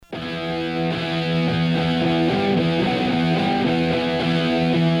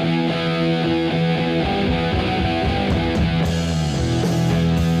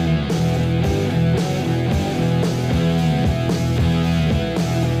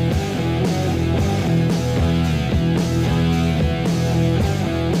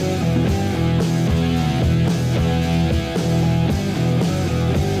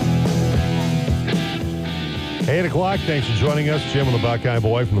o'clock. Thanks for joining us. Jim and the Buckeye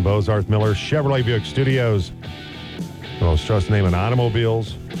Boy from the Bozarth Miller Chevrolet Buick Studios. The most trusted name in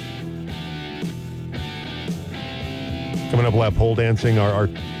automobiles. Coming up, we'll have pole dancing, our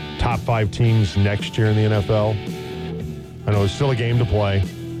top 5 teams next year in the NFL. I know there's still a game to play.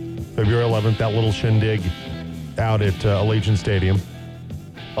 February 11th, that little shindig out at Allegiant Stadium.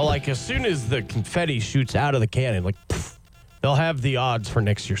 Well, like as soon as the confetti shoots out of the cannon, like poof, they'll have the odds for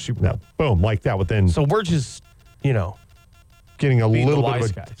next year's Super Bowl. No, boom, like that within. So we're just, getting a being little the bit wise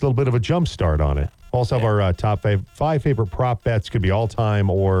of guys. little bit of a jump start on it. Also have our top 5 favorite prop bets. Could be all time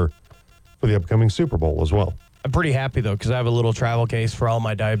or for the upcoming Super Bowl as well. I'm pretty happy, though, because I have a little travel case for all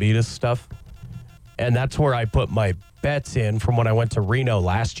my diabetes stuff. And that's where I put my bets in from when I went to Reno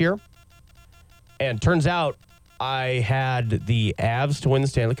last year. And turns out I had the Avs to win the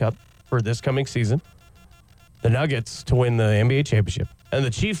Stanley Cup for this coming season, the Nuggets to win the NBA championship, and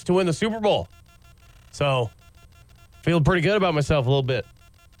the Chiefs to win the Super Bowl. So, feeling pretty good about myself a little bit.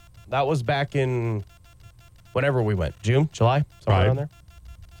 That was back in whenever we went. June, July, somewhere around there.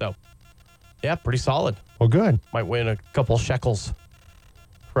 So, yeah, pretty solid. Well, good. Might win a couple shekels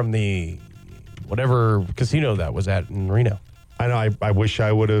from the whatever casino that was at in Reno. I know. I wish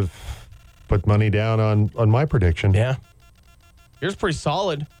I would have put money down on my prediction. Yeah. Yours pretty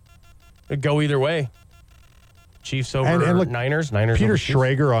solid. It'd go either way. Chiefs over And look, Niners Peter over Chiefs.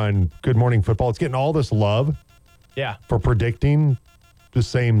 Schrager on Good Morning Football. It's getting all this love Yeah. for predicting the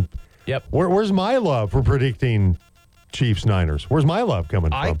same. Yep. Where's my love for predicting Chiefs Niners? Where's my love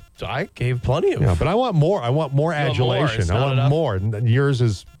coming I from? gave plenty of. Yeah, but I want more. I want more want more. adulation. It's I not want enough. more. And yours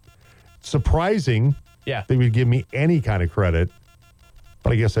is surprising. Yeah. They would give me any kind of credit,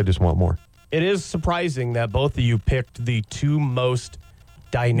 but I guess I just want more. It is surprising that both of you picked the 2 most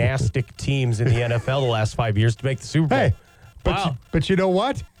dynastic teams in the NFL the last 5 years to make the Super Bowl. Hey, Wow. but you know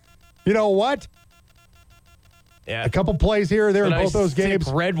what? You know what? Yeah. A couple plays here or there in When I both those games.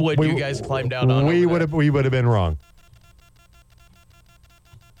 tipped Redwood, you guys climbed out on. We over would have been wrong.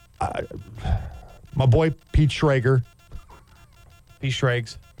 My boy Pete Schrager. P.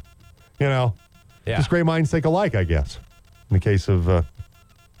 Schrags. Yeah. Just great minds think alike, I guess. In the case of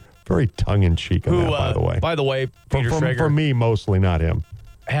very tongue-in-cheek on that, by the way. Peter Schrager For me, mostly, not him.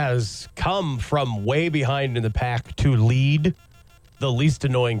 has come from way behind in the pack to lead the least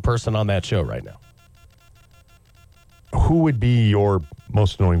annoying person on that show right now. Who would be your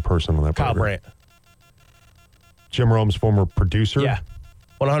most annoying person on that Kyle program? Brandt. Jim Rome's former producer? Yeah,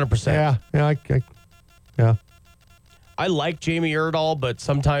 100%. Yeah. I like Jamie Erdahl, but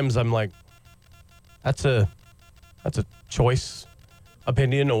sometimes I'm like, that's a choice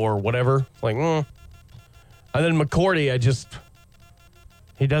opinion or whatever. It's like, And then McCourty,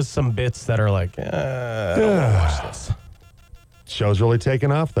 he does some bits that are like, I don't want to watch this. Show's really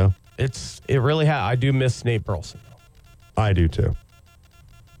taken off, though. It really has. I do miss Nate Burleson. I do, too.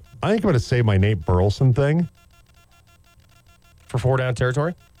 I think I'm going to say my Nate Burleson thing. For 4 down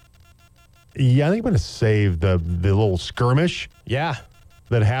territory? Yeah, I think I'm going to save the little skirmish Yeah.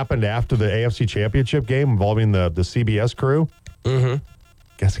 that happened after the AFC Championship game involving the CBS crew. Mm-hmm.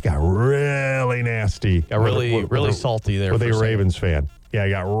 Guess it got really nasty. Got really salty there. With for a second. Ravens fan. Yeah,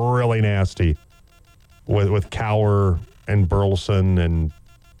 it got really nasty with Cowher and Burleson and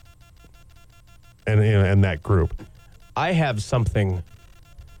that group. I have something.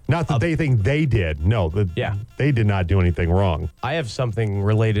 Not that they think they did. No, they did not do anything wrong. I have something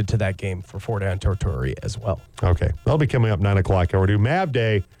related to that game for 4 down territory as well. Okay. That'll be coming up 9 o'clock. Hour 2. Mav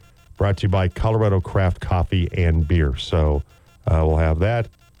Day brought to you by Colorado Craft Coffee and Beer. So we'll have that.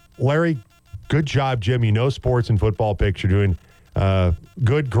 Larry, good job, Jim. You know sports and football picks. You're doing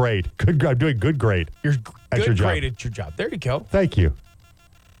good, great. I'm doing good, great. You're at good, your job. great at your job. There you go. Thank you.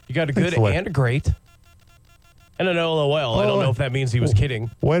 You got a Thanks, good Larry. and a great. And an LOL. I don't know if that means he was kidding.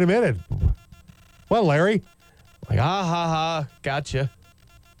 Wait a minute. Well, Larry, Like, gotcha.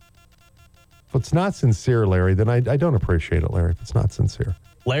 if it's not sincere, Larry, then I don't appreciate it, Larry, if it's not sincere.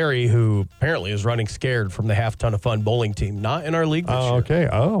 Larry, who apparently is running scared from the Half Ton of Fun bowling team, not in our league this year. Okay.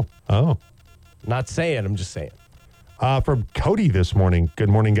 Oh. Not saying, I'm just saying. From Cody this morning. Good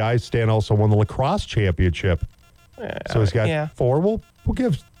morning, guys. Stan also won the lacrosse championship. So he's got 4. We'll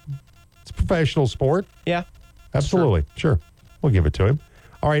give. It's a professional sport. Yeah. Absolutely. Sure. We'll give it to him.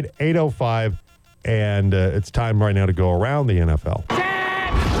 All right, 8:05, and it's time right now to go around the NFL.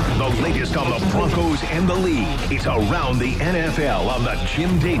 The latest on the Broncos and the league. It's Around the NFL on the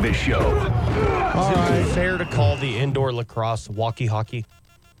Jim Davis Show. Is it fair to call the indoor lacrosse walkie hockey?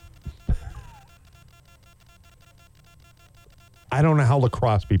 I don't know how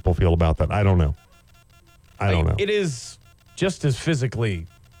lacrosse people feel about that. I don't know. I don't know. It is just as physically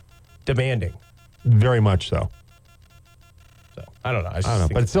demanding. Very much so. I don't know. I don't know,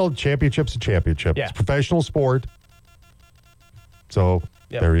 but it's still championship's a championship. Yeah. It's professional sport. So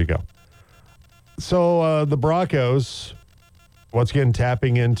There you go. So the Broncos, once again,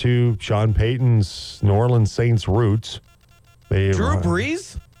 tapping into Sean Payton's New Orleans Saints roots. Drew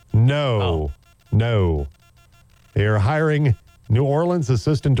Brees? No. They are hiring New Orleans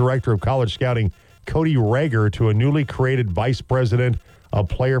Assistant Director of College Scouting Cody Rager to a newly created Vice President of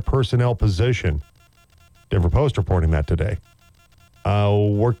Player Personnel position. Denver Post reporting that today.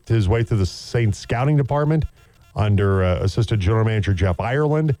 Worked his way through the Saints scouting department under Assistant General Manager Jeff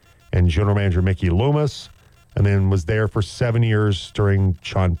Ireland and General Manager Mickey Loomis, and then was there for 7 years during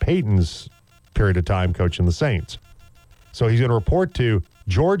Sean Payton's period of time coaching the Saints. So he's going to report to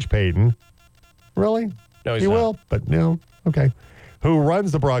George Payton. Really? No, he's he not. will, but no. Okay. Who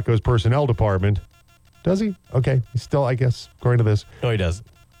runs the Broncos personnel department. Does he? Okay. He's still, I guess, according to this. No, he doesn't.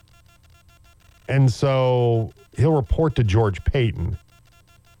 And so he'll report to George Payton.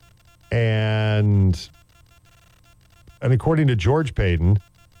 And according to George Payton,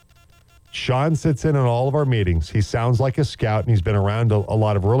 Sean sits in on all of our meetings. He sounds like a scout, and he's been around a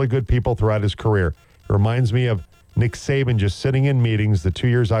lot of really good people throughout his career. It reminds me of Nick Saban just sitting in meetings. The 2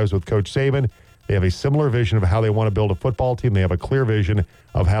 years I was with Coach Saban, they have a similar vision of how they want to build a football team. They have a clear vision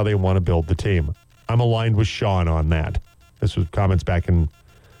of how they want to build the team. I'm aligned with Sean on that. This was comments back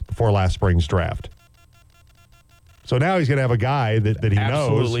before last spring's draft. So now he's going to have a guy that he knows.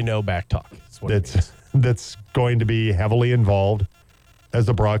 Absolutely no back talk. That's going to be heavily involved as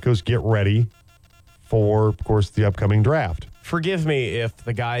the Broncos get ready for, of course, the upcoming draft. Forgive me if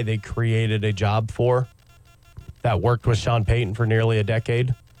the guy they created a job for that worked with Sean Payton for nearly a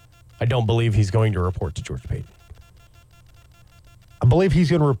decade, I don't believe he's going to report to George Payton. I believe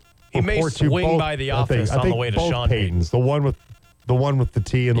he's going to He may report to swing both, by the office on the way to both Sean Paytons, the one with the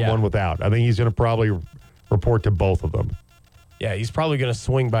T and the one without. I think he's going to probably report to both of them. Yeah, he's probably going to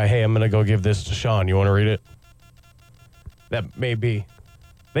swing by, hey, I'm going to go give this to Sean. You want to read it? That may be.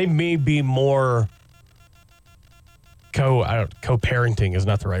 They may be more co-parenting is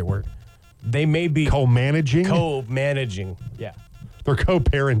not the right word. They may be co-managing. Yeah. They're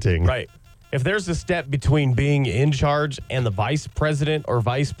co-parenting. Right. If there's a step between being in charge and the vice president or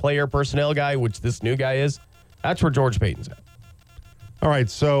vice player personnel guy, which this new guy is, that's where George Payton's at. All right,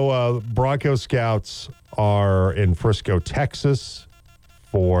 so Broncos scouts are in Frisco, Texas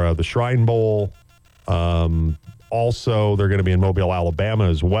for the Shrine Bowl. Also, they're going to be in Mobile, Alabama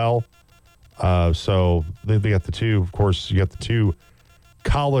as well. So they got the two, of course, you got the two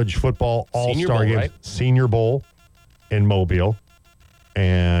college football all-star games. Right? Senior Bowl in Mobile.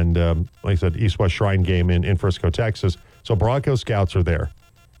 And like I said, East-West Shrine game in Frisco, Texas. So Broncos scouts are there.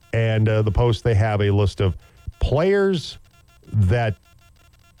 And the Post, they have a list of players that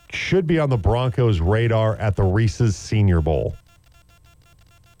should be on the Broncos' radar at the Reese's Senior Bowl.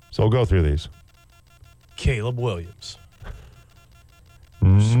 So we'll go through these. Caleb Williams.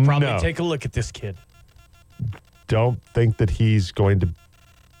 Should probably No. take a look at this kid. Don't think that he's going to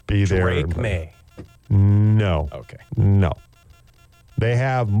be there. Drake May. No. Okay. No. They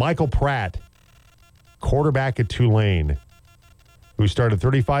have Michael Pratt, quarterback at Tulane, who started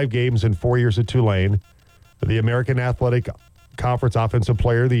 35 games in 4 years at Tulane, the American Athletic Conference Offensive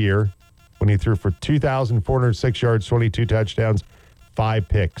Player of the Year, when he threw for 2,406 yards, 22 touchdowns, 5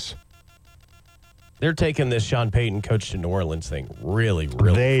 picks. They're taking this Sean Payton coach to New Orleans thing really,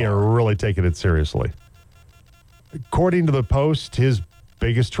 really They far. are really taking it seriously. According to the Post, his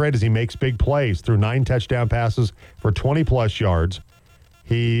biggest trait is he makes big plays. Threw 9 touchdown passes for 20-plus yards.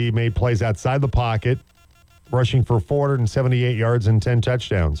 He made plays outside the pocket, rushing for 478 yards and 10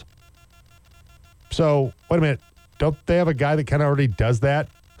 touchdowns. So, wait a minute. Don't they have a guy that kind of already does that?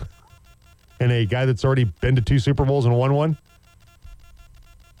 And a guy that's already been to 2 Super Bowls and won one?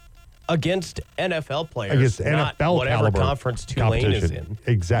 Against NFL players, Against not NFL whatever caliber conference Tulane is competition.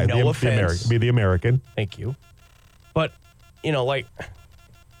 in. Exactly. No the offense. American, be the American. Thank you. But,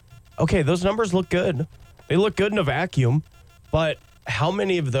 okay, those numbers look good. They look good in a vacuum. But how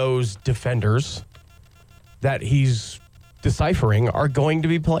many of those defenders that he's deciphering are going to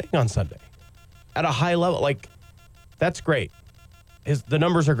be playing on Sunday at a high level? That's great. The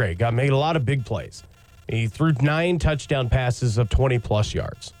numbers are great. Made a lot of big plays. He threw 9 touchdown passes of 20-plus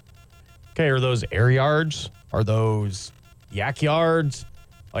yards. Okay, are those air yards? Are those yak yards?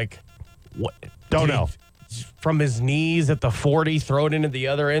 What? Don't Did he, know. from his knees at the 40, throw it into the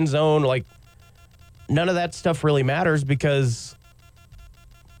other end zone? None of that stuff really matters because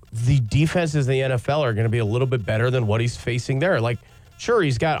the defenses in the NFL are going to be a little bit better than what he's facing there. Sure,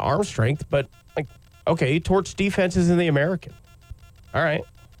 he's got arm strength, but, okay, he torched defenses in the American. All right.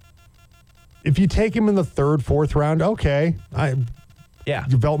 If you take him in the third, fourth round, okay. Yeah.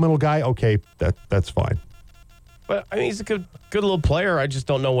 Developmental guy, okay, that's fine. But, I mean, he's a good little player. I just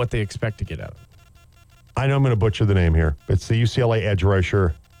don't know what they expect to get out of him. I know I'm going to butcher the name here. It's the UCLA edge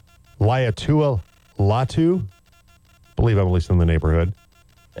rusher, Laiatua Latu. I believe I'm at least in the neighborhood.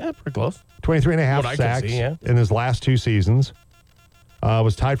 Yeah, pretty close. 23 and a half What I can sacks see, yeah. in his last 2 seasons.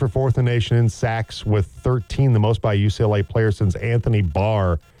 Was tied for fourth in the nation in sacks with 13, the most by a UCLA player since Anthony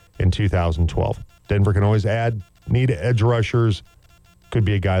Barr in 2012. Denver can always need edge rushers. Could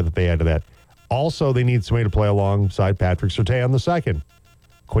be a guy that they add to that. Also, they need somebody to play alongside Patrick Surtain II.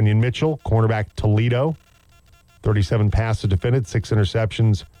 Quinion Mitchell, cornerback Toledo, 37 passes defended, 6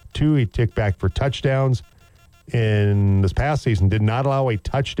 interceptions, 2 he ticked back for touchdowns. In this past season, did not allow a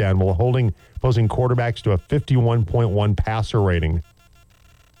touchdown while holding opposing quarterbacks to a 51.1 passer rating.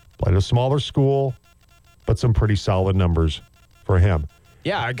 Played a smaller school, but some pretty solid numbers for him.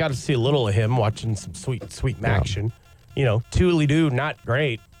 Yeah, I got to see a little of him watching some sweet action. You know, Tulidu, not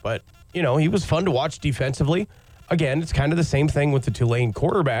great, but, you know, he was fun to watch defensively. Again, it's kind of the same thing with the Tulane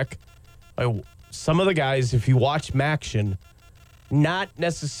quarterback. Some of the guys, if you watch Maction, not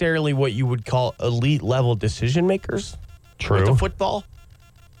necessarily what you would call elite level decision makers. True. With the football.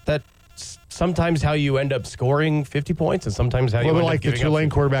 That's sometimes how you end up scoring 50 points and sometimes how you end up like the giving Tulane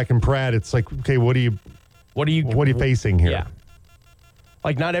up. quarterback in Pratt, it's like, okay, what are you facing here? Yeah.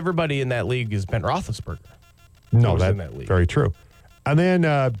 Like, not everybody in that league is Ben Roethlisberger. No, in that league. Very true. And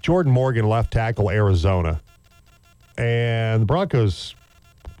then Jordan Morgan, left tackle, Arizona. And the Broncos,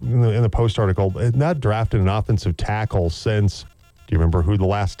 in the Post article, had not drafted an offensive tackle since, do you remember who the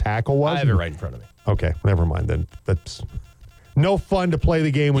last tackle was? I have it right in front of me. Okay, never mind then. That's no fun to play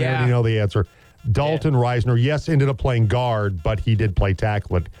the game when you already know the answer. Dalton Reisner, yes, ended up playing guard, but he did play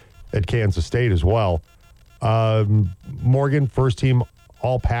tackle at Kansas State as well. Morgan, first team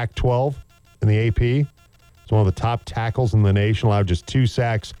All Pac-12 in the AP. He's one of the top tackles in the nation, allowed just 2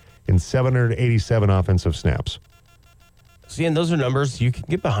 sacks in 787 offensive snaps. See, and those are numbers you can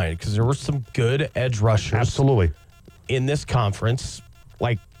get behind because there were some good edge rushers. Absolutely. In this conference.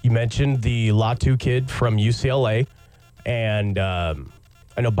 Like you mentioned, the Latu kid from UCLA. And I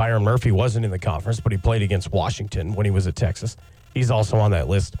know Byron Murphy wasn't in the conference, but he played against Washington when he was at Texas. He's also on that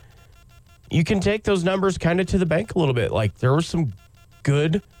list. You can take those numbers kind of to the bank a little bit. Like, there was some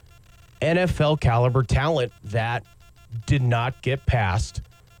good NFL caliber talent that did not get past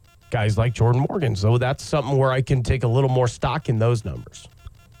guys like Jordan Morgan. So that's something where I can take a little more stock in those numbers.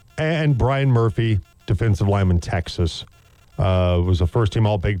 And Brian Murphy, defensive lineman, Texas, was a first-team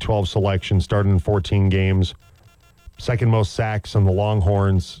All-Big 12 selection, started in 14 games. Second most sacks on the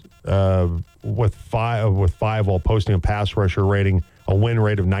Longhorns with five while posting a pass rusher rating, a win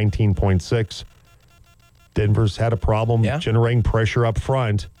rate of 19.6. Denver's had a problem generating pressure up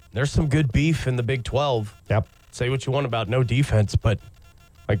front. There's some good beef in the Big 12. Yep. Say what you want about no defense, but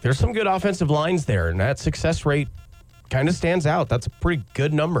like there's some good offensive lines there, and that success rate kind of stands out. That's a pretty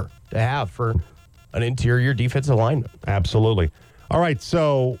good number to have for an interior defensive lineman. Absolutely. All right,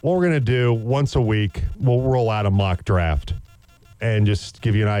 so what we're going to do once a week, we'll roll out a mock draft and just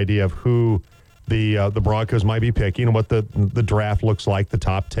give you an idea of who the Broncos might be picking and what the draft looks like, the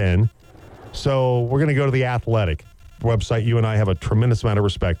top 10. So we're going to go to The Athletic, website you and I have a tremendous amount of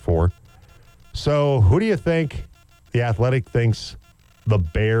respect for. So who do you think The Athletic thinks the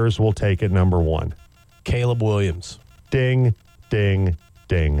Bears will take at number 1? Caleb Williams. Ding, ding,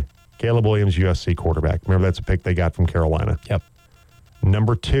 ding. Caleb Williams, USC quarterback. Remember, that's a pick they got from Carolina. Yep.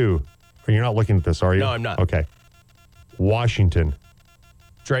 Number 2. You're not looking at this, are you? No, I'm not. Okay. Washington.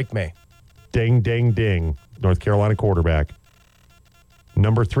 Drake May. Ding, ding, ding. North Carolina quarterback.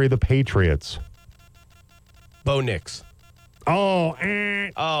 Number 3, the Patriots. Bo Nix. Oh,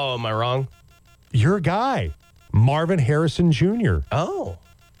 am I wrong? your guy, Marvin Harrison Jr. Oh.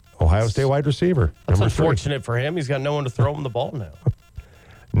 Ohio State wide receiver. That's number 3. unfortunate for him. He's got no one to throw him the ball now.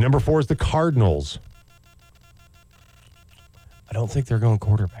 Number 4 is the Cardinals. I don't think they're going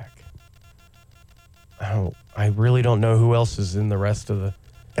quarterback. I really don't know who else is in the rest of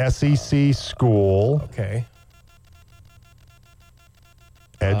the SEC school. Okay.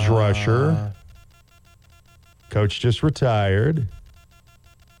 Edge rusher. Coach just retired.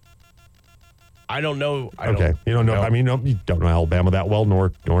 I don't know. You don't know. No. I mean, you don't know Alabama that well,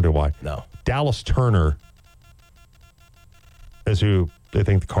 nor do I. No. Dallas Turner is who they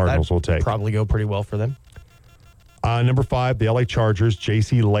think the Cardinals will take. Probably go pretty well for them. Number 5, the LA Chargers,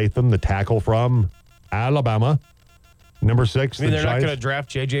 J.C. Latham, the tackle from Alabama. Number 6, I mean, the they're not Giants. going to draft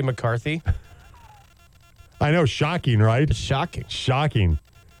J.J. McCarthy. I know, shocking, right? It's shocking. Shocking.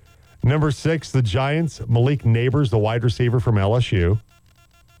 Number 6, the Giants, Malik Neighbors, the wide receiver from LSU.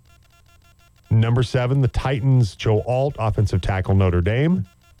 Number 7, the Titans, Joe Alt, offensive tackle, Notre Dame.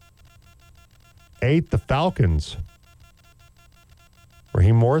 8, the Falcons.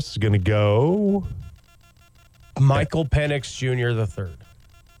 Raheem Morris is going to go Michael Penix Jr. the third.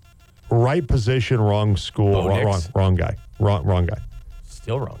 right position, wrong school, wrong guy. Wrong guy.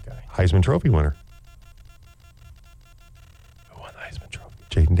 Still wrong guy. Heisman Trophy winner. Who won the Heisman Trophy?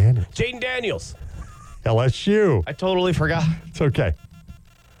 Jaden Daniels. Jaden Daniels. LSU. I totally forgot. It's okay.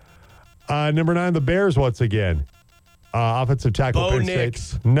 Number 9, the Bears once again. Offensive tackle. Bo Penn Nix.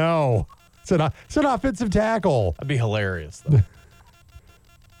 State. No. It's an offensive tackle. That'd be hilarious, though.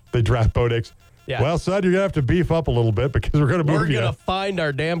 They draft Bo Nix. Yeah. Well, son, you're going to have to beef up a little bit because we're going to move We're you. going to find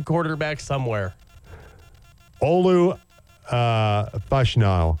our damn quarterback somewhere. Olu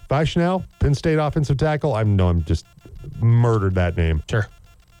Fashionow, Penn State offensive tackle. I'm just murdered that name. Sure.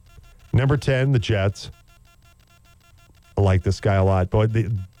 Number 10, the Jets. I like this guy a lot. Boy,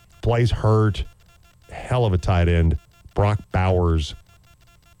 plays hurt. Hell of a tight end. Brock Bowers,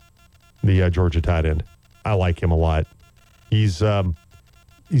 the Georgia tight end. I like him a lot. He's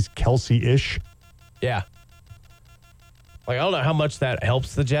Kelsey-ish. Yeah. Like, I don't know how much that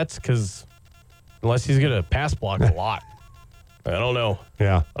helps the Jets because unless he's going to pass block a lot. I don't know.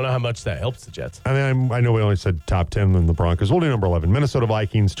 Yeah. I don't know how much that helps the Jets. And then I know we only said top 10 in the Broncos. We'll do number 11. Minnesota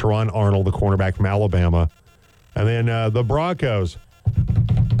Vikings, Teron Arnold, the cornerback from Alabama. And then the Broncos.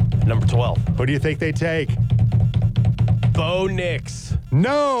 Number 12. Who do you think they take? Bo Nix.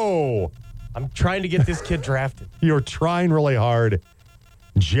 No! I'm trying to get this kid drafted. You're trying really hard.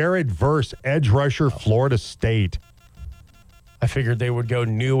 Jared Verse, edge rusher, Florida State. I figured they would go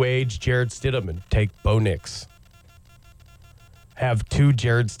new age Jared Stidham and take Bo Nix. Have 2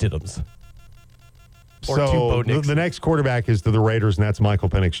 Jared Stidhams. Or 2 Bo Nix. The next quarterback is to the Raiders, and that's Michael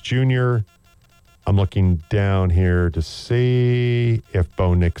Penix Jr. I'm looking down here to see if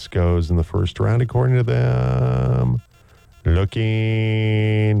Bo Nix goes in the first round, according to them.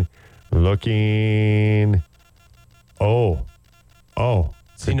 Looking. Oh.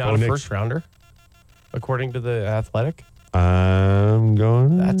 Is he not a first rounder? According to the Athletic? I'm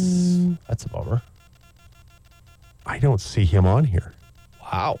going. That's a bummer. I don't see him on here.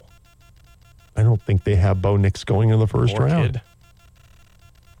 Wow. I don't think they have Bo Nix going in the first Poor round. kid.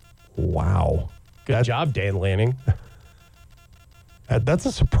 Wow. Good job, Dan Lanning. That's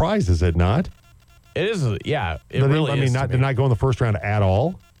a surprise, is it not? It is, yeah. It But really I mean, is. did not go in the first round at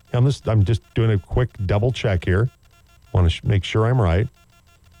all. I'm just doing a quick double check here. Want to make sure I'm right.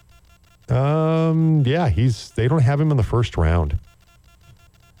 Yeah, they don't have him in the first round.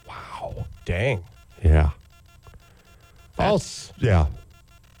 Wow. Dang. Yeah. That's, Yeah.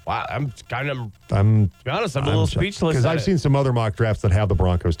 wow. I'm kind of, To be honest, I'm a little speechless. because at I've it. seen some other mock drafts that have the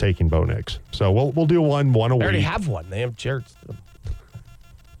Broncos taking Bo Nix. So we'll do one a They already week. have one. They have Jared Stidham.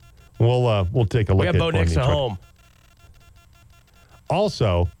 We'll take a look We at have Bo one Nix each at one. home.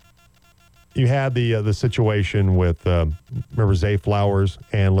 Also, you had the situation with remember Zay Flowers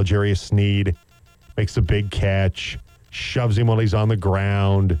and L'Jarius Sneed makes a big catch, shoves him while he's on the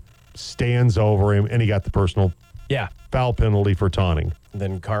ground, stands over him, and he got the personal Yeah. foul penalty for taunting.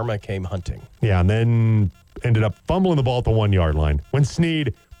 Then karma came hunting. Yeah, and then ended up fumbling the ball at the 1 yard line when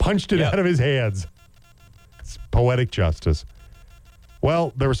Sneed punched it Yep. out of his hands. It's poetic justice.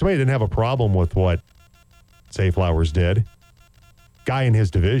 Well, there was somebody who didn't have a problem with what Zay Flowers did. Guy in his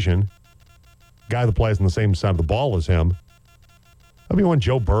division, guy that plays on the same side of the ball as him. That'd be one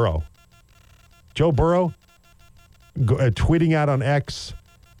Joe Burrow. Joe Burrow tweeting out on X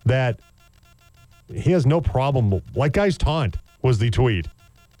that he has no problem. Like guys taunt was the tweet.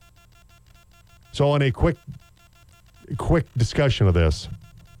 So on a quick discussion of this,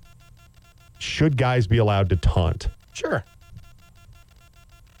 should guys be allowed to taunt? Sure.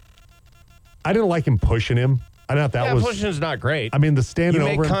 I didn't like him pushing him. I don't know if that was. Pushing's not great. I mean, the standing you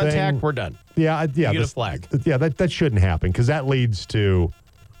over make him contact, thing. we're done. Yeah. You get a flag. Yeah, that shouldn't happen because that leads to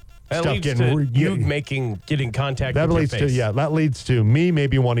That stuff leads getting to you getting contact that with leads your to face. that leads to me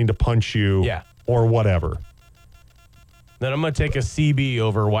maybe wanting to punch you. Yeah. Or whatever. Then I'm going to take a CB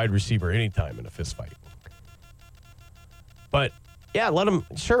over a wide receiver anytime in a fist fight. But, yeah, let him,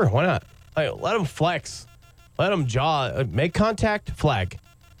 sure, why not? Let him flex. Let him jaw. Make contact, flag.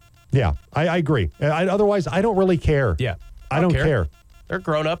 Yeah, I agree. Otherwise, I don't really care. Yeah. I don't care. They're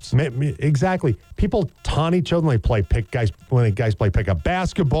grown-ups. Exactly. People taunt each other when guys play pickup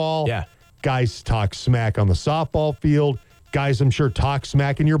basketball. Yeah. Guys talk smack on the softball field. Guys, I'm sure, talk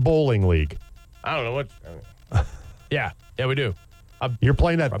smack in your bowling league. I don't know what. Yeah, we do. You're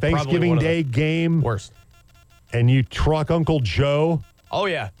playing that Probably Thanksgiving one of Day the game, Worst. and you truck Uncle Joe. Oh,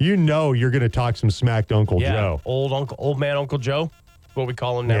 yeah. You know you're going to talk some smack to Uncle Yeah. Joe. Old man Uncle Joe, what we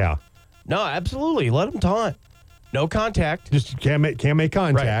call him now. Yeah. No, absolutely. Let them taunt. No contact. Just can't make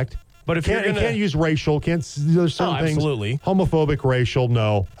contact. Right. But if Can't use racial, there's some things. Absolutely. Homophobic, racial,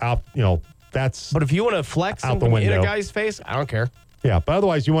 no. That's. But if you want to flex out the something in window. a guy's face, I don't care. Yeah, but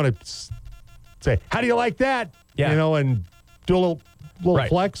otherwise you want to say, how do you like that? Yeah. And do a little Right.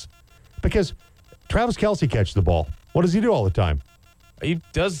 flex. Because Travis Kelce catches the ball. What does he do all the time? He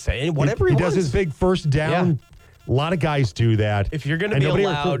does say whatever he he does wants. his big first down. A lot of guys do that. If you're going to And be nobody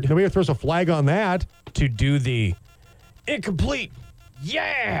allowed ever throws a flag on that. to do the incomplete,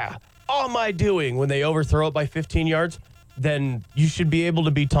 all my doing when they overthrow it by 15 yards, then you should be able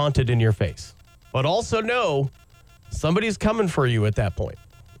to be taunted in your face. But also know somebody's coming for you at that point.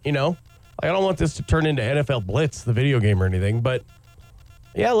 I don't want this to turn into NFL Blitz, the video game or anything, but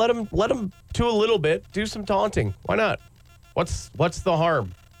yeah, let them do a little bit, do some taunting. Why not? What's the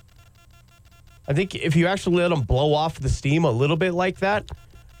harm? I think if you actually let them blow off the steam a little bit like that,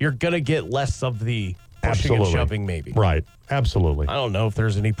 you're going to get less of the pushing and shoving maybe. Right. Absolutely. I don't know if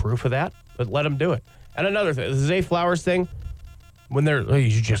there's any proof of that, but let them do it. And another thing, the Zay Flowers thing, when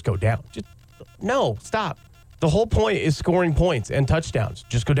you just go down. No, stop. The whole point is scoring points and touchdowns.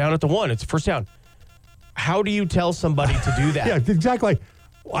 Just go down at the one. It's first down. How do you tell somebody to do that? Yeah, exactly.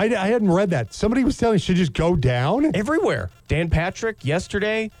 I hadn't read that. Somebody was telling you should just go down? Everywhere. Dan Patrick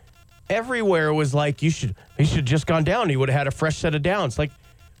yesterday, everywhere was like, he should have just gone down. He would have had a fresh set of downs. Like,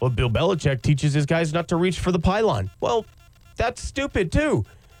 well, Bill Belichick teaches his guys not to reach for the pylon. Well, that's stupid too.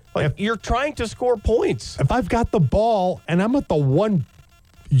 Like, you're trying to score points. If I've got the ball and I'm at the 1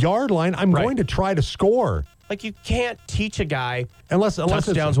 yard line, I'm Right. going to try to score. Like, you can't teach a guy Unless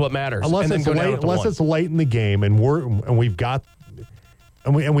touchdowns what matters. Unless and then it's go down late. at the Unless one. it's late in the game and we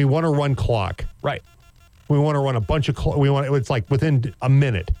want to run clock. Right. We want to run a bunch of it's like within a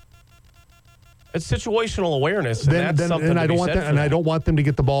minute. It's situational awareness, and that's something and to I don't be want said them, for and that. I don't want them to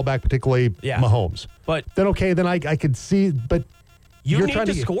get the ball back, particularly Mahomes. But then I could see, but you need trying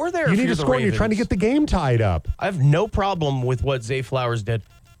to score there. You if need you're to the score. And you're trying to Ravens. get the game tied up. I have no problem with what Zay Flowers did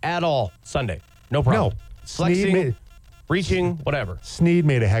at all Sunday. No problem. No. Flexing, reaching, whatever. Snead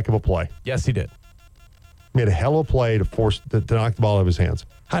made a heck of a play. Yes, he did. Made a hell of a play to knock the ball out of his hands.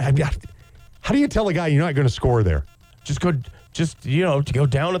 How do you tell a guy you're not going to score there? To go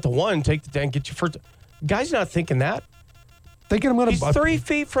down at the one, take the down, get your first. Guy's not thinking that. Thinking I'm going to. He's 3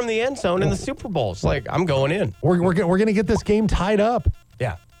 feet from the end zone in the Super Bowl. It's like, I'm going in. We're going to get this game tied up.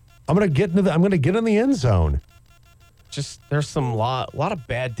 Yeah. I'm going to get in the end zone. Just there's a lot of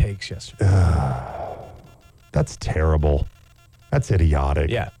bad takes yesterday. That's terrible. That's idiotic.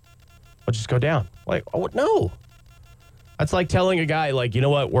 Yeah. But just go down. Like, oh, no. That's like telling a guy, like, you know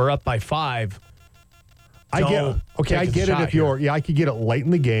what, we're up by 5. I get it if you're I could get it late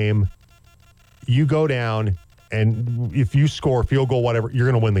in the game. You go down, and if you score a field goal, whatever, you're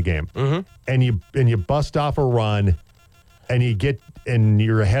going to win the game. Mm-hmm. And you bust off a run, and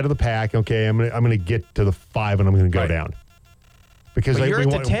you're ahead of the pack. Okay, I'm gonna get to the 5, and I'm going to go down because but you're at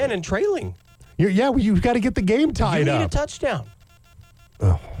the 10 and trailing. You've got to get the game tied You need up. a touchdown.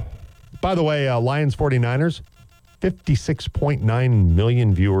 By the way, Lions 49ers, 56.9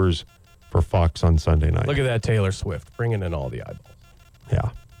 million viewers for Fox on Sunday night. Look at that Taylor Swift bringing in all the eyeballs. Yeah.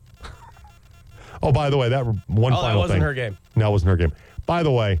 Oh, by the way, that one final thing. That wasn't her game. No, it wasn't her game. By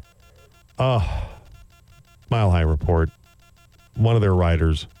the way, Mile High Report, one of their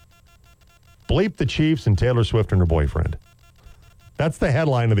writers, bleep the Chiefs and Taylor Swift and her boyfriend. That's the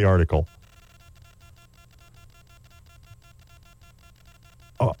headline of the article.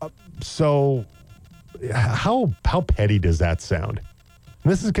 So how petty does that sound?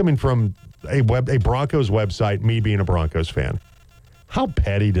 And this is coming from a Broncos website, me being a Broncos fan. How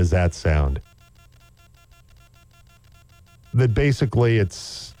petty does that sound? That basically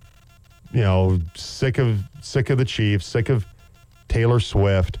it's, sick of the Chiefs, sick of Taylor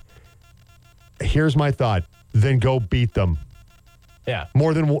Swift. Here's my thought. Then go beat them. Yeah.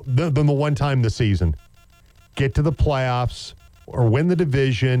 More than the one time this season. Get to the playoffs or win the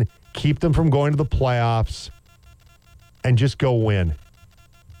division. Keep them from going to the playoffs. And just go win.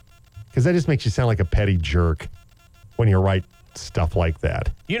 Because that just makes you sound like a petty jerk when you write stuff like that.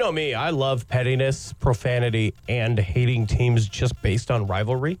 You know me, I love pettiness, profanity, and hating teams just based on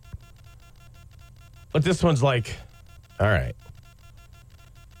rivalry. But this one's like, all right.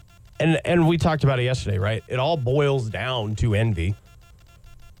 And we talked about it yesterday, right? It all boils down to envy.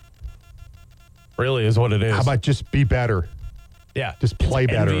 Really is what it is. How about just be better? Yeah. Just play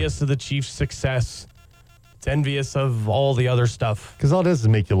it's better. Envious of the Chiefs' success. It's envious of all the other stuff. Because all it does is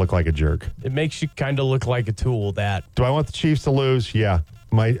make you look like a jerk. It makes you kind of look like a tool that... Do I want the Chiefs to lose? Yeah.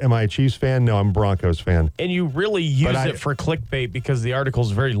 Am I a Chiefs fan? No, I'm a Broncos fan. And you really use it for clickbait because the article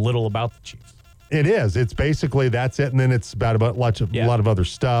is very little about the Chiefs. It is. It's basically that's it, and then it's about a lot of other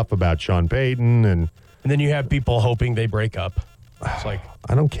stuff about Sean Payton, and then you have people hoping they break up. It's like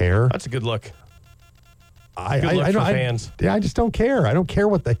I don't care. That's a good look. Good look for fans. I just don't care. I don't care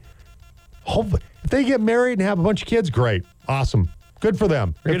what they. Hopefully, if they get married and have a bunch of kids, great, awesome, good for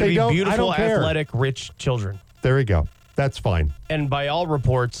them. They're if they don't, beautiful, I don't care. athletic, rich children. There you go. That's fine. And by all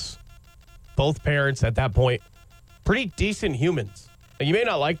reports, both parents at that point, pretty decent humans. Now, you may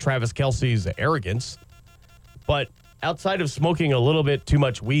not like Travis Kelce's arrogance, but outside of smoking a little bit too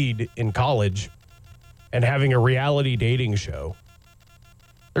much weed in college and having a reality dating show,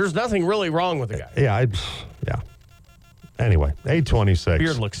 there's nothing really wrong with the guy. Yeah. Anyway, 8:26.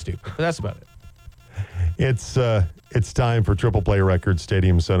 Beard looks stupid, but that's about it. It's time for Triple Play Records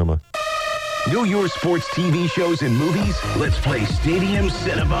Stadium Cinema. Know your sports TV shows and movies? Let's play Stadium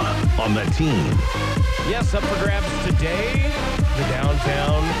Cinema on the team. Yes, up for grabs today. The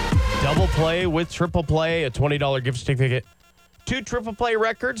downtown double play with Triple Play, a $20 gift certificate to Triple Play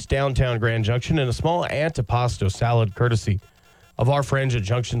Records, downtown Grand Junction, and a small antipasto salad courtesy of our friends at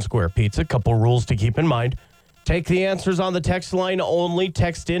Junction Square Pizza. Couple rules to keep in mind. Take the answers on the text line only.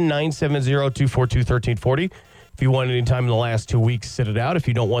 Text in 970-242-1340. If you want any time in the last 2 weeks, sit it out. If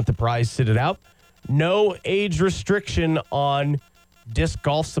you don't want the prize, sit it out. No age restriction on disc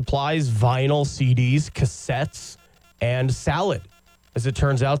golf supplies, vinyl, CDs, cassettes, and salad. As it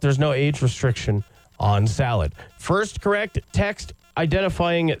turns out, there's no age restriction on salad. First correct text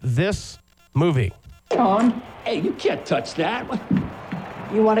identifying this movie. Tom, hey, you can't touch that.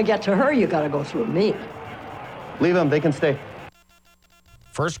 You want to get to her, you got to go through me. Leave them. They can stay.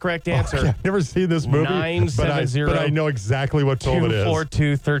 First correct answer. Yeah, never seen this movie, 970 but I know exactly what film it is.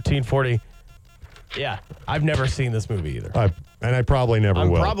 242-1340. Yeah, I've never seen this movie either. And I probably never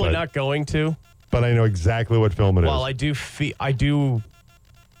will. I'm probably not going to. But I know exactly what film it is. Well, I do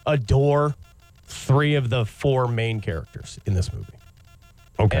adore 3 of the 4 main characters in this movie.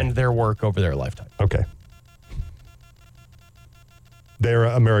 Okay. And their work over their lifetime. Okay. They're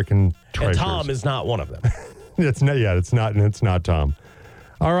American treasures. And Tom is not one of them. It's not Tom.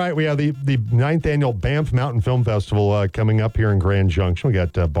 All right, we have the 9th annual Banff Mountain Film Festival coming up here in Grand Junction. We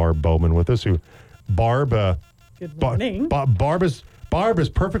got Barb Bowman with us. Barb. Good morning. Barb is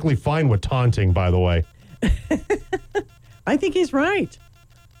perfectly fine with taunting, by the way. I think he's right.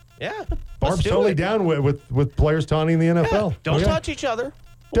 Yeah. Barb's totally down with players taunting the NFL. Yeah, don't touch each other.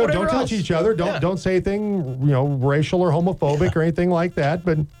 Don't touch each other. Don't say anything, racial or homophobic or anything like that.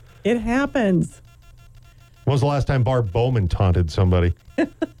 But it happens. When was the last time Barb Bowman taunted somebody?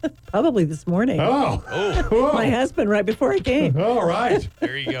 Probably this morning. Oh. My husband right before he came. All right.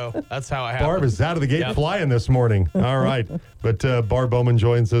 There you go. That's how it happened. Barb is out of the gate flying this morning. All right. But Barb Bowman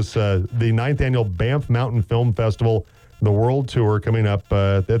joins us. The 9th annual Banff Mountain Film Festival, the World Tour coming up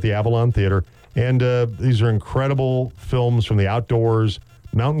at the Avalon Theater. And these are incredible films from the outdoors,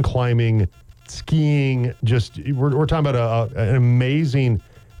 mountain climbing, skiing. We're talking about an amazing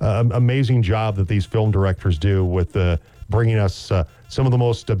job that these film directors do with bringing us some of the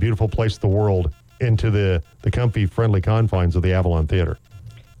most beautiful places in the world into the comfy, friendly confines of the Avalon Theater.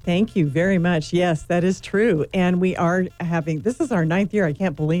 Thank you very much. Yes, that is true. And we are this is our 9th year. I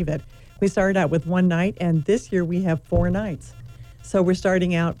can't believe it. We started out with 1 night, and this year we have 4 nights. So we're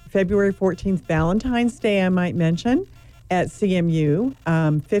starting out February 14th, Valentine's Day, I might mention, at CMU,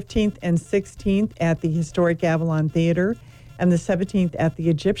 15th and 16th at the historic Avalon Theater, and the 17th at the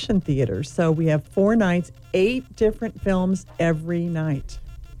Egyptian Theater. So we have 4 nights, 8 different films every night.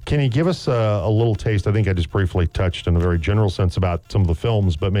 Can you give us a little taste? I think I just briefly touched in a very general sense about some of the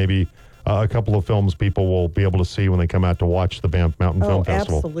films, but maybe a couple of films people will be able to see when they come out to watch the Banff Mountain Film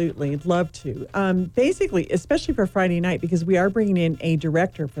Festival. Absolutely. I'd love to. Basically, especially for Friday night, because we are bringing in a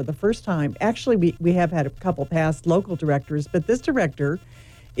director for the first time. Actually, we have had a couple past local directors, but this director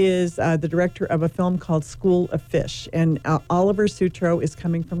is the director of a film called School of Fish. And Oliver Sutro is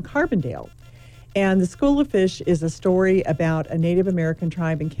coming from Carbondale. And the School of Fish is a story about a Native American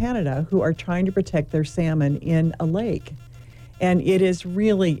tribe in Canada who are trying to protect their salmon in a lake. And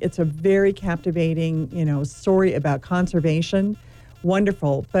it's a very captivating, story about conservation.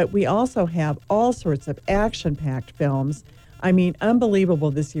 Wonderful. But we also have all sorts of action-packed films. I mean,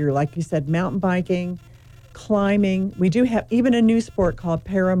 unbelievable this year. Like you said, mountain biking, climbing. We do have even a new sport called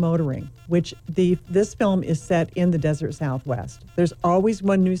paramotoring, which this film is set in the desert Southwest. There's always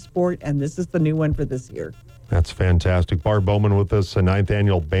one new sport, and this is the new one for this year. That's fantastic. Barb Bowman with us, the 9th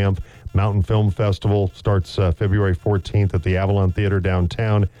annual Banff Mountain Film Festival starts February 14th at the Avalon Theater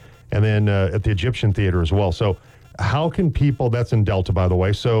downtown, and then at the Egyptian Theater as well. So How can people, that's in Delta, by the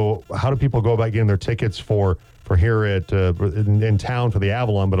way, so how do people go about getting their tickets for here at in town for the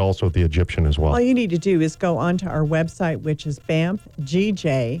Avalon, but also at the Egyptian as well? All you need to do is go onto our website, which is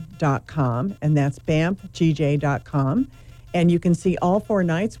banffgj.com, and that's banffgj.com. And you can see all 4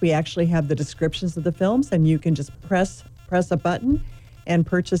 nights. We actually have the descriptions of the films, and you can just press a button and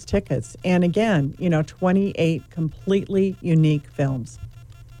purchase tickets. And again, 28 completely unique films.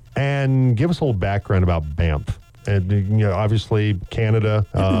 And give us a little background about Banff. And, obviously Canada.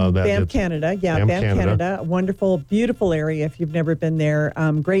 Banff, Canada. Yeah, Banff, Canada. A wonderful, beautiful area if you've never been there.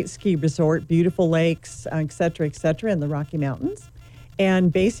 Great ski resort, beautiful lakes, et cetera, in the Rocky Mountains.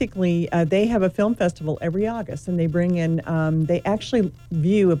 And basically, they have a film festival every August, and they bring in, they actually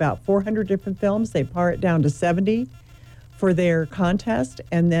view about 400 different films. They par it down to 70 for their contest,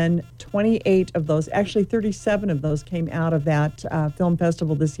 and then 28 of those, actually 37 of those came out of that film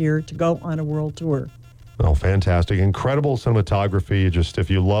festival this year to go on a world tour. Oh, fantastic. Incredible cinematography. Just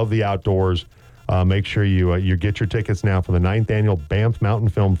if you love the outdoors, make sure you get your tickets now for the 9th annual Banff Mountain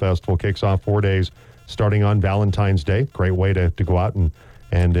Film Festival. Kicks off 4 days starting on Valentine's Day. Great way to go out and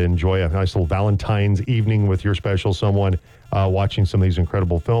enjoy a nice little Valentine's evening with your special someone watching some of these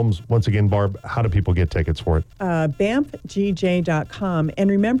incredible films. Once again, Barb, how do people get tickets for it? BanffGJ.com. And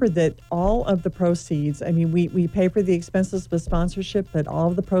remember that all of the proceeds, we pay for the expenses with sponsorship, but all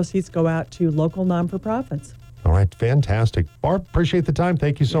of the proceeds go out to local non-for-profits. All right, fantastic. Barb, appreciate the time.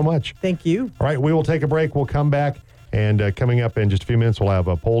 Thank you so much. Thank you. All right, we will take a break. We'll come back, and coming up in just a few minutes, we'll have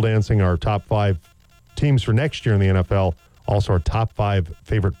pole dancing, our top 5 teams for next year in the NFL, also our top 5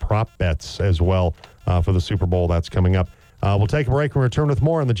 favorite prop bets as well for the Super Bowl. That's coming up. We'll take a break and return with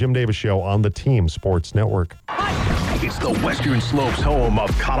more on the Jim Davis Show on the Team Sports Network. It's the Western Slopes home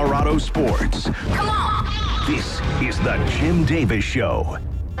of Colorado sports. Come on! This is the Jim Davis Show.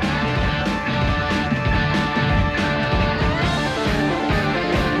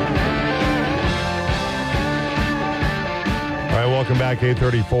 All right, welcome back,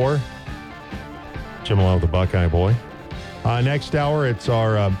 8:34. Jim along with the Buckeye Boy. Next hour, it's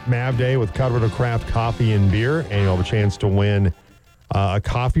our Mav Day with Colorado Craft Coffee and Beer, and you'll have a chance to win a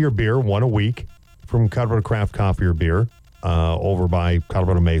coffee or beer, one a week, from Colorado Craft Coffee or Beer over by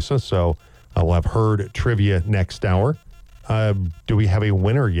Colorado Mesa. So we'll have herd trivia next hour. Do we have a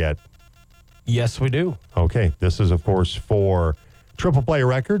winner yet? Yes, we do. Okay, this is, of course, for Triple Play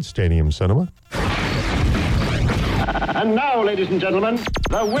Records, Stadium Cinema. And now, ladies and gentlemen,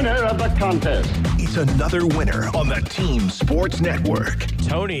 the winner of the contest. It's another winner on the Team Sports Network.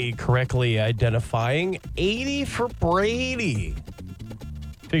 Tony correctly identifying 80 for Brady.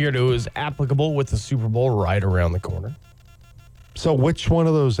 Figured it was applicable with the Super Bowl right around the corner. So which one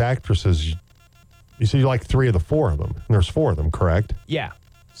of those actresses, you said you like 3 of the 4 of them, and there's 4 of them, correct? Yeah.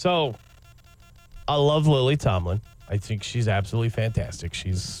 So I love Lily Tomlin. I think she's absolutely fantastic.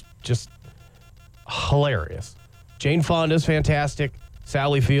 She's just hilarious. Jane Fonda's fantastic.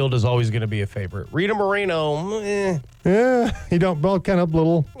 Sally Field is always going to be a favorite. Rita Moreno, Yeah, you don't, well, kind of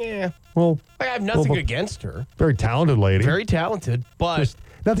little. yeah. Well, I have nothing against her. very talented lady. Very talented, but Just,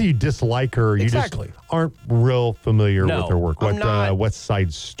 not that you dislike her. You Exactly. just aren't real familiar No, with her work. I'm not. West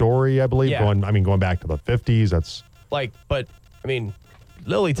Side Story, I believe. Yeah. Going back to the 50s. That's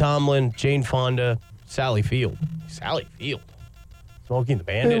Lily Tomlin, Jane Fonda, Sally Field. Sally Field. Smokey and the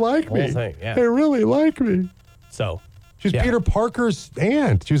Bandit. they like the whole me. thing. Yeah. They really like me. So, She's yeah. Peter Parker's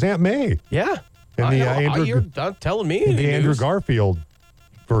aunt. She was Aunt May Yeah. in I the know. Andrew, You're not telling me in any the Andrew news. Garfield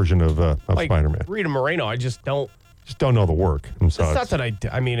version of Like, Spider-Man. Rita Moreno, I just don't. Just don't know the work. And so It's not that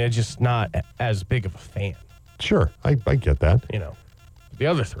it's just not as big of a fan. Sure, I get that. The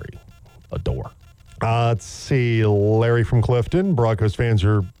other 3, adore. Let's see. Larry from Clifton. Broncos fans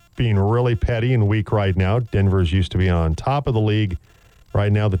are being really petty and weak right now. Denver's used to be on top of the league.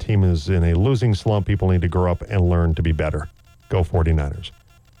 Right now, the team is in a losing slump. People need to grow up and learn to be better. Go 49ers.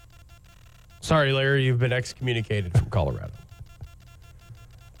 Sorry, Larry, you've been excommunicated from Colorado.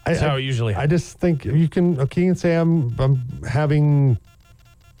 That's how it usually I happens. just think you can say I'm having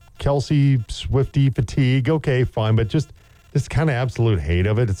Kelsey Swifty fatigue. Okay, fine, but just this kind of absolute hate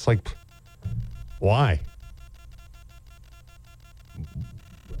of it. It's like, why?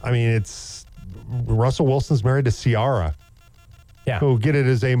 I mean, it's Russell Wilson's married to Ciara. Yeah. Who get it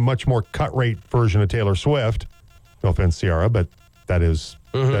as a much more cut rate version of Taylor Swift. No offense, Ciara, but that is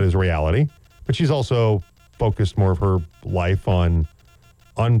reality. But she's also focused more of her life on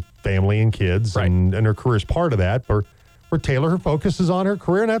family and kids, Right. and her career is part of that. Where Taylor, her focus is on her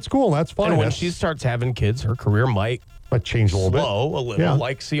career, and that's cool. And that's fine. And when That's- she starts having kids, her career might change a little bit. slow a little, Yeah.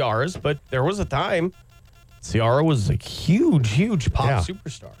 like Ciara's. But there was a time Ciara was a huge, huge pop Yeah.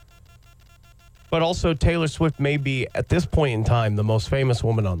 superstar. But also, Taylor Swift may be, at this point in time, the most famous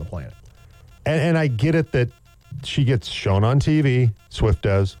woman on the planet. And I get it that she gets shown on TV, Swift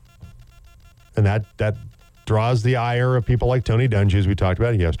does, and that draws the ire of people like Tony Dungy, as we talked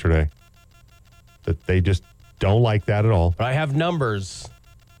about yesterday, that they just don't like that at all. But I have numbers,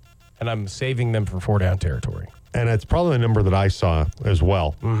 and I'm saving them for 4 Down territory. And it's probably a number that I saw as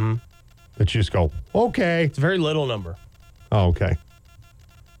well. Mm-hmm. That you just go, okay. It's a very little number. Oh, okay.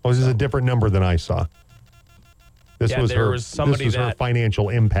 Well, this is a different number than I saw. This was her financial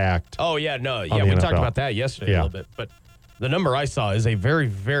impact. Oh, yeah, no. on Yeah, the we talked NFL. about that yesterday a little bit. But the number I saw is a very,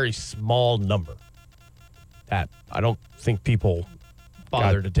 very small number that I don't think people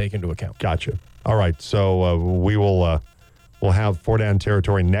bother to take into account. Gotcha. All right. So we'll have 4 Down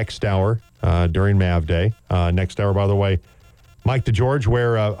territory next hour during Mav Day. Next hour, by the way, Mike DeGeorge,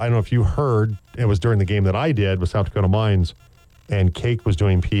 where I don't know if you heard, it was during the game that I did with South Dakota Mines, and Cake was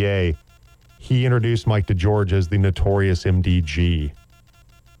doing PA. He introduced Mike DeGeorge as the notorious MDG.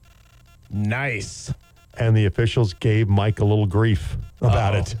 Nice. And the officials gave Mike a little grief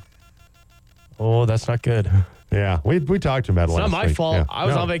about it. Oh, that's not good. Yeah, we talked about it It's last not my week. fault. Yeah. I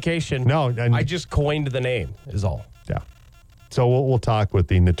was on vacation. No, and I just coined the name, is all. Yeah. So we'll talk with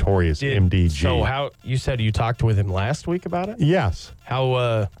the notorious MDG. So how you said you talked with him last week about it? Yes.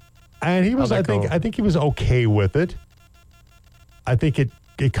 How And he was how'd that go? I think he was okay with it. I think it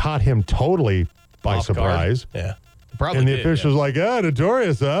caught him totally by off guard? surprise. Yeah. Probably And the did, officials like,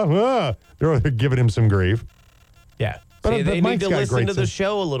 notorious, huh? They're giving him some grief. Yeah. But- See, but they Mike's need to got listen great to the sense.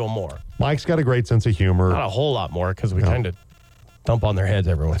 show a little more. Mike's got a great sense of humor. Not a whole lot more because we kind of thump on their heads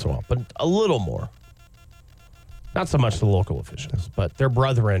every once in a while, but a little more. Not so much the local officials, but their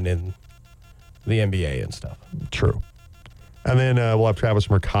brethren in the NBA and stuff. True. And then we'll have Travis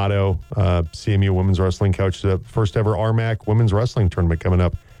Mercado, CMU women's wrestling coach, the first ever RMAC women's wrestling tournament coming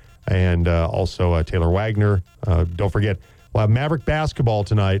up. And also Taylor Wagner. Don't forget, we'll have Maverick basketball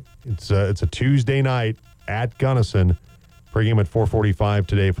tonight. It's a Tuesday night at Gunnison. Pregame at 4:45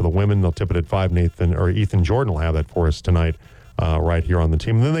 today for the women. They'll tip it at 5. Ethan Jordan will have that for us tonight right here on the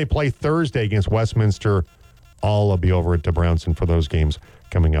team. And then they play Thursday against Westminster. I'll be over at DeBrownson for those games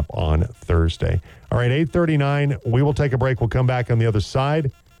coming up on Thursday. All right, 8:39. We will take a break. We'll come back on the other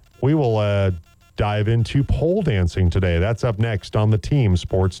side. We will dive into pole dancing today. That's up next on the Team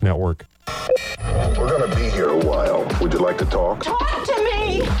Sports Network. We're going to be here a while. Would you like to talk? Talk to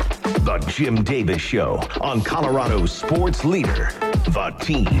me! The Jim Davis Show on Colorado's sports leader, The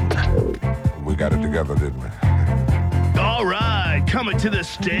Team. We got it together, didn't we? All right, coming to the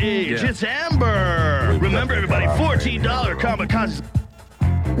stage, it's Amber. Remember, everybody, $14 kamikaze.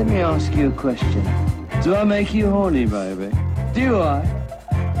 Let me ask you a question. Do I make you horny, baby? Do I?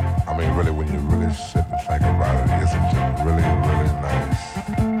 I mean, really, when you really sit and think about it, isn't it really, really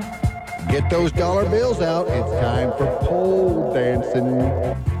nice? Get those dollar bills out. It's time for pole dancing.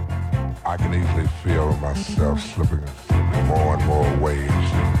 I can easily feel myself slipping more and more waves.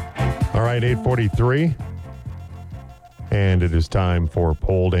 All right, 8:43. And it is time for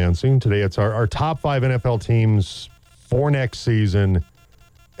pole dancing. Today it's our top 5 NFL teams for next season.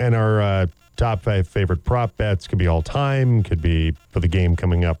 And our top 5 favorite prop bets. Could be all time. Could be for the game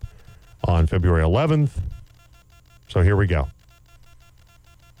coming up on February 11th. So here we go.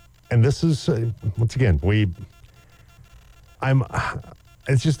 And this is, once again,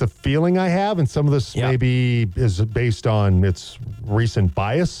 it's just a feeling I have. And some of this maybe is based on its recent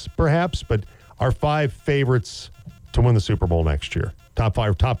bias, perhaps. But our 5 favorites to win the Super Bowl next year. Top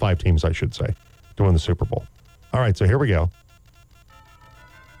five teams, I should say, to win the Super Bowl. All right, so here we go.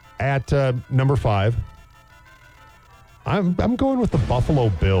 At number 5, I'm going with the Buffalo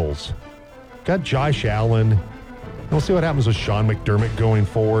Bills. Got Josh Allen. We'll see what happens with Sean McDermott going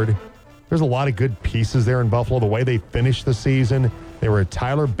forward. There's a lot of good pieces there in Buffalo. The way they finished the season, they were a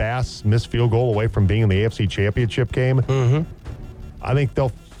Tyler Bass missed field goal away from being in the AFC Championship game. Mm-hmm. I think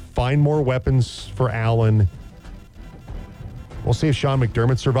they'll find more weapons for Allen. We'll see if Sean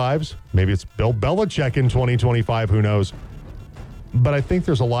McDermott survives. Maybe it's Bill Belichick in 2025. Who knows? But I think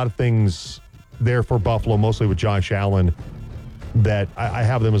there's a lot of things there for Buffalo, mostly with Josh Allen, that I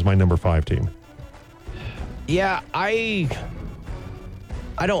have them as my number 5 team. Yeah, I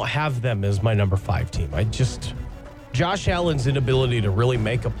don't have them as my number 5 team. Josh Allen's inability to really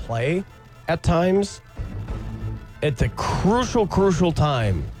make a play at times at the crucial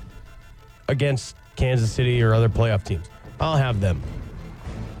time against Kansas City or other playoff teams. I'll have them.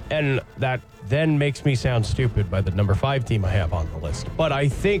 And that then makes me sound stupid by the number 5 team I have on the list. But I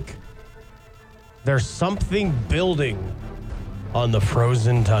think there's something building on the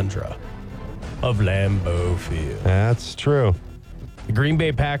frozen tundra of Lambeau Field. That's true. The Green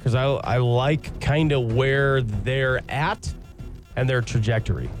Bay Packers, I like kind of where they're at and their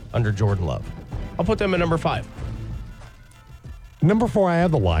trajectory under Jordan Love. I'll put them at number 5. Number 4, I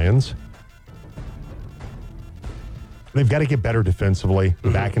have the Lions. They've got to get better defensively,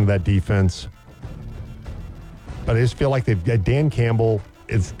 back into that defense. But I just feel like Dan Campbell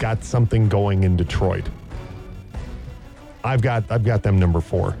has got something going in Detroit. I've got them number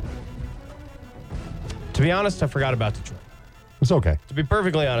 4. To be honest, I forgot about Detroit. It's okay. To be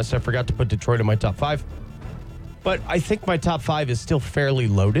perfectly honest, I forgot to put Detroit in my top 5. But I think my top 5 is still fairly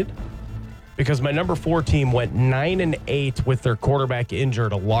loaded because my number 4 team went 9-8 with their quarterback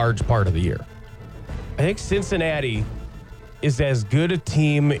injured a large part of the year. I think Cincinnati is as good a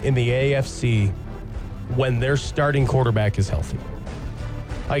team in the AFC when their starting quarterback is healthy.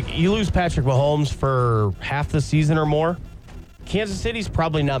 Like, you lose Patrick Mahomes for half the season or more, Kansas City's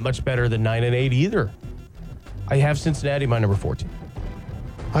probably not much better than 9-8 either. I have Cincinnati my number 4 team.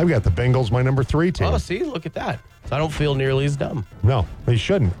 I've got the Bengals my number 3 team. Oh, see, look at that. So I don't feel nearly as dumb. No, you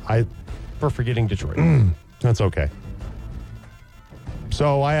shouldn't. For forgetting Detroit. That's okay.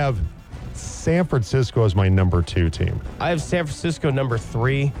 So I have San Francisco as my number 2 team. I have San Francisco number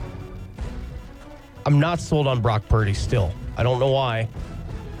 3. I'm not sold on Brock Purdy still. I don't know why.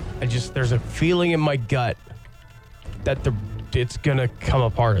 There's a feeling in my gut that it's going to come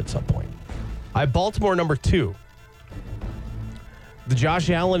apart at some point. I have Baltimore number 2. The Josh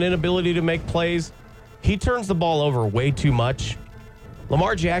Allen inability to make plays, he turns the ball over way too much.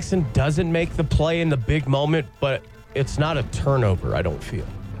 Lamar Jackson doesn't make the play in the big moment, but it's not a turnover, I don't feel,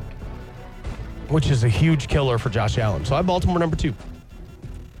 which is a huge killer for Josh Allen. So I have Baltimore number 2.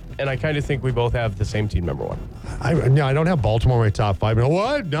 And I kind of think we both have the same team number 1. I don't have Baltimore in my top 5. No,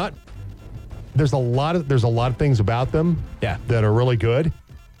 what? Not. There's a lot of things about them that are really good.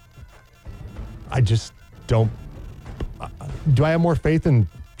 I just don't. Do I have more faith in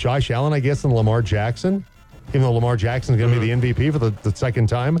Josh Allen, I guess, than Lamar Jackson? Even though Lamar Jackson's going to be the MVP for the second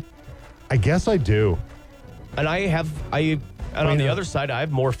time? I guess I do. And on the other side, I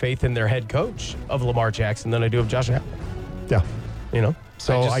have more faith in their head coach of Lamar Jackson than I do of Josh Allen. Yeah. You know?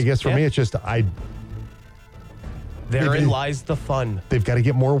 So I guess for me, it's just therein lies the fun. They've got to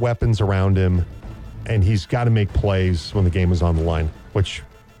get more weapons around him, and he's got to make plays when the game is on the line, which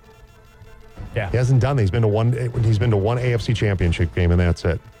he hasn't done. He's been to one AFC Championship game, and that's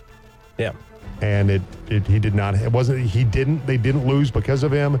it. Yeah. And he did not. It wasn't. He didn't. They didn't lose because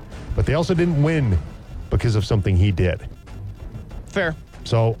of him, but they also didn't win because of something he did. Fair.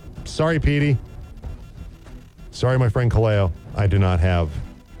 So sorry, Petey. Sorry, my friend Kaleo. I do not have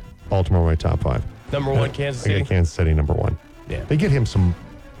Baltimore in my top 5. Number 1, Kansas City. I got Kansas City number 1. Yeah. They get him some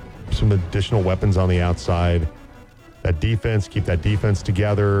additional weapons on the outside. That defense, keep that defense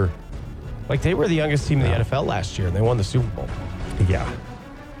together. Like, they were the youngest team in the NFL last year, and they won the Super Bowl. Yeah.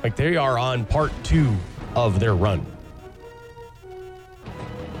 Like, they are on part 2 of their run.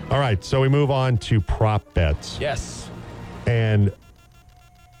 All right, so we move on to prop bets. Yes. And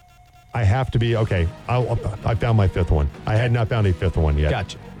I have to be, okay, I found my 5th one. I had not found a 5th one yet.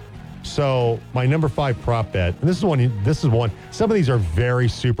 Gotcha. So my number 5 prop bet, and this is one, some of these are very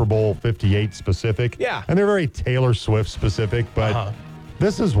Super Bowl 58 specific. Yeah. And they're very Taylor Swift specific, but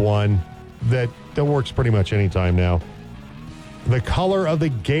this is one that works pretty much anytime now. The color of the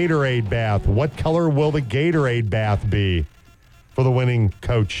Gatorade bath. What color will the Gatorade bath be for the winning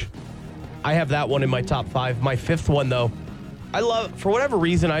coach? I have that one in my top 5. My 5th one, though, for whatever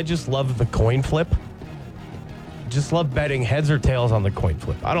reason, I just love the coin flip. Just love betting heads or tails on the coin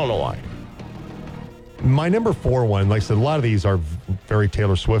flip. I don't know why. My number 4 one, like I said, a lot of these are very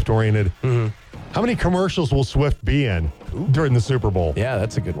Taylor Swift oriented. Mm-hmm. How many commercials will Swift be in during the Super Bowl? Yeah,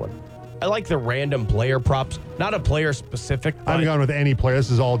 that's a good one. I like the random player props. Not a player specific. I'm going with any player. This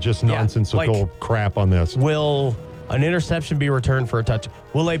is all just nonsensical crap on this. Will an interception be returned for a touch?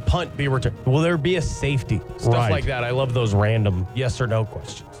 Will a punt be returned? Will there be a safety? Stuff like that. I love those random yes or no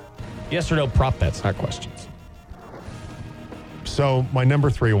questions. Yes or no prop bets, not questions. So my number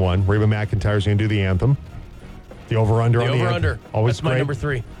 3 one, Reba McEntire's going to do the anthem. The over-under on the anthem. The over-under. Always that's great. My number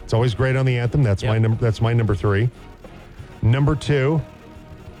 3. It's always great on the anthem. That's my number 3. Number 2,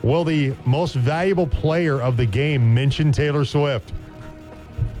 will the most valuable player of the game mention Taylor Swift?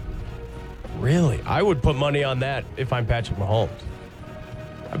 Really? I would put money on that if I'm Patrick Mahomes.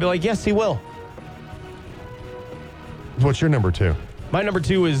 I'd be like, yes, he will. What's your number 2? My number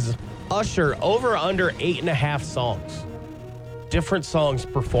 2 is Usher, over under 8.5 songs. Different songs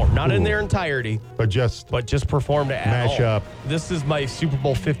performed, not in their entirety, but just performed at mash all. up. This is my Super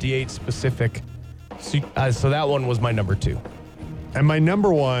Bowl 58 specific. So that one was my number 2. And my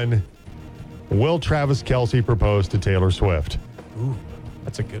number 1, will Travis Kelce propose to Taylor Swift? Ooh,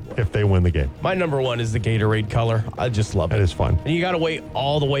 that's a good one. if they win the game. My number one is the Gatorade color. I just love it. It is fun. And you got to wait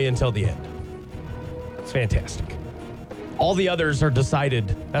all the way until the end. It's fantastic. All the others are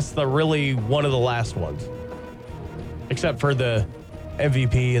decided. That's really one of the last ones. Except for the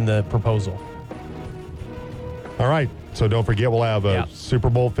MVP and the proposal. All right. So don't forget, we'll have a Super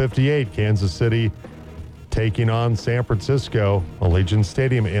Bowl 58, Kansas City taking on San Francisco, Allegiant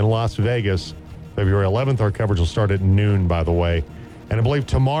Stadium in Las Vegas. February 11th. Our coverage will start at noon, by the way. And I believe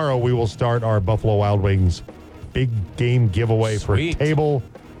tomorrow we will start our Buffalo Wild Wings big game giveaway for a table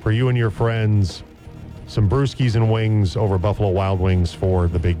for you and your friends. Some brewskis and wings over Buffalo Wild Wings for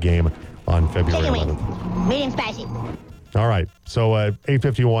the big game on February 11th. Medium spicy. All right. So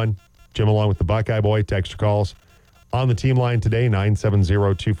 8:51, Jim along with the Buckeye Boy. Text your calls on the team line today,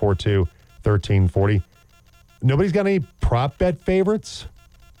 970-242-1340. Nobody's got any prop bet favorites?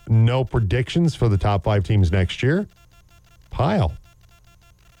 No predictions for the top 5 teams next year? Pile.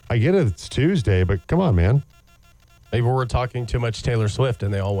 I get it. It's Tuesday, but come on, man. Maybe we're talking too much Taylor Swift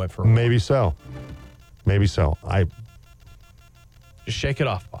and they all went for Maybe so. Maybe so. Just shake it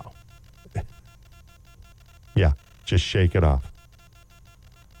off, Paul. Yeah, just shake it off.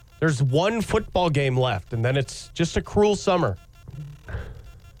 There's one football game left, and then it's just a cruel summer.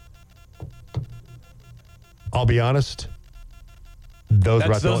 I'll be honest. Those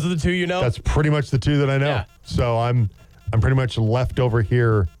are the two you know? That's pretty much the two that I know. Yeah. So I'm pretty much left over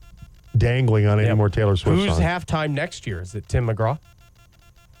here dangling on any more Taylor Swift Who's songs. halftime next year? Is it Tim McGraw?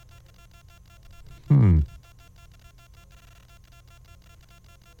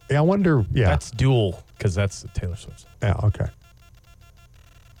 Yeah, I wonder. Yeah. That's dual, because that's Taylor Swift. Yeah, okay.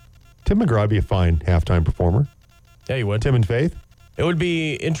 Tim McGraw would be a fine halftime performer. Yeah, you would. Tim and Faith. It would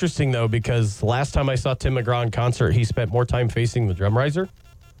be interesting, though, because last time I saw Tim McGraw in concert, he spent more time facing the drum riser.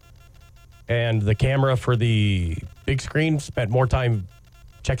 And the camera for the big screen spent more time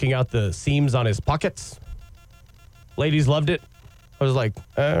checking out the seams on his pockets. Ladies loved it. I was like,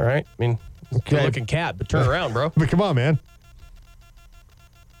 all right. I mean, good-looking cat, but turn around, bro. But come on, man.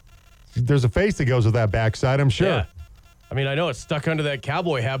 There's a face that goes with that backside, I'm sure. Yeah. I mean, I know it's stuck under that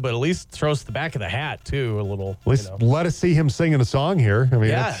cowboy hat, but at least throws the back of the hat, too, a little. At least let us see him singing a song here. I mean,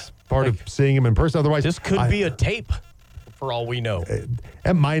 that's part of seeing him in person. Otherwise, this could be a tape, for all we know.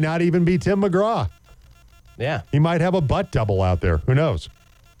 It might not even be Tim McGraw. Yeah. He might have a butt double out there. Who knows?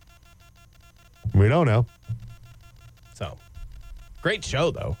 We don't know. So, great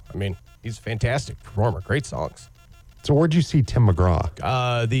show, though. I mean, he's a fantastic performer. Great songs. So where'd you see Tim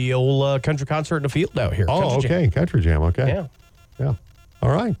McGraw? The old country concert in the field out here. Oh, okay. Country Jam. Okay. Yeah. Yeah.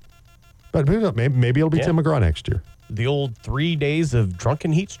 All right. But maybe it'll be Tim McGraw next year. The old 3 days of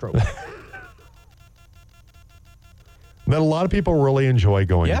drunken heat stroke. That a lot of people really enjoy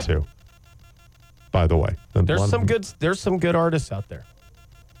going to. By the way, There's some good artists out there.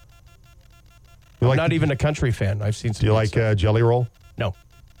 I'm not even a country fan. I've seen some. Do you like Jelly Roll? No.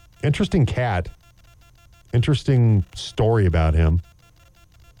 Interesting cat. Interesting story about him.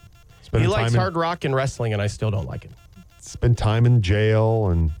 He likes hard rock and wrestling, and I still don't like him. Spent time in jail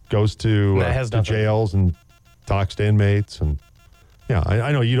and goes to jails and talks to inmates. And yeah,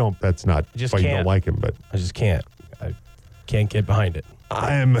 I know you don't. That's not why you don't like him, but I just can't. I can't get behind it.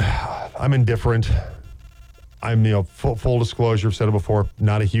 I'm indifferent. I'm full disclosure. I've said it before.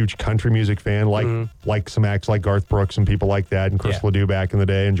 Not a huge country music fan. Like some acts like Garth Brooks and people like that, and Chris Ledoux back in the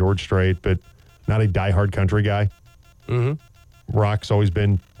day, and George Strait, but not a diehard country guy. Rock's always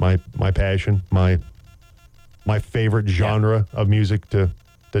been my passion, my favorite genre of music to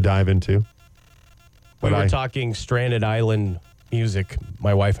dive into. We were talking Stranded Island music,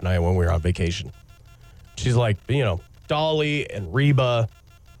 my wife and I, when we were on vacation. She's like, Dolly and Reba,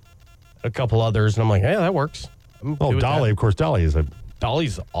 a couple others, and I'm like, hey, that works. Dolly, of course, Dolly's awesome.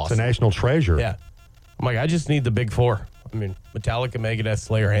 It's a national treasure. Yeah. I'm like, I just need the big four. I mean, Metallica, Megadeth,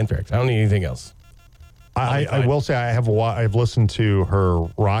 Slayer, Anthrax. I don't need anything else. I will say I've listened to her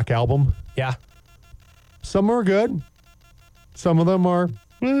rock album. Yeah. Some are good. Some of them are.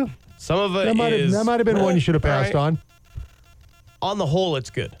 Some of it that might have been one you should have passed on. On the whole, it's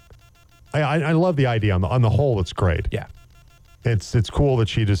good. I love the idea. On the whole, it's great. Yeah. It's cool that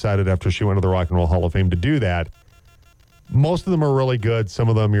she decided after she went to the Rock and Roll Hall of Fame to do that. Most of them are really good. Some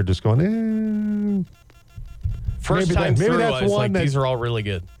of them you're just going, First time through, I was like, these are all really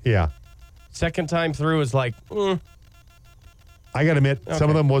good. Yeah. Second time through is like, I got to admit, some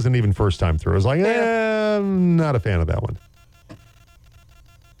of them wasn't even first time through. I was like, I'm not a fan of that one.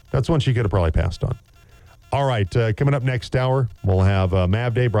 That's one she could have probably passed on. All right, coming up next hour, we'll have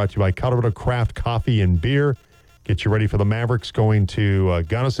Mav Day brought to you by Colorado Craft Coffee and Beer. Get you ready for the Mavericks going to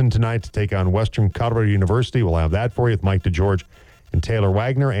Gunnison tonight to take on Western Colorado University. We'll have that for you with Mike DeGeorge and Taylor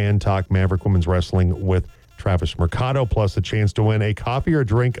Wagner, and talk Maverick Women's Wrestling with Travis Mercado, plus a chance to win a coffee or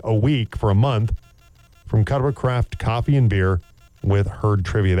drink a week for a month from Colorado Craft Coffee and Beer with Herd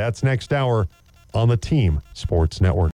Trivia. That's next hour on the Team Sports Network.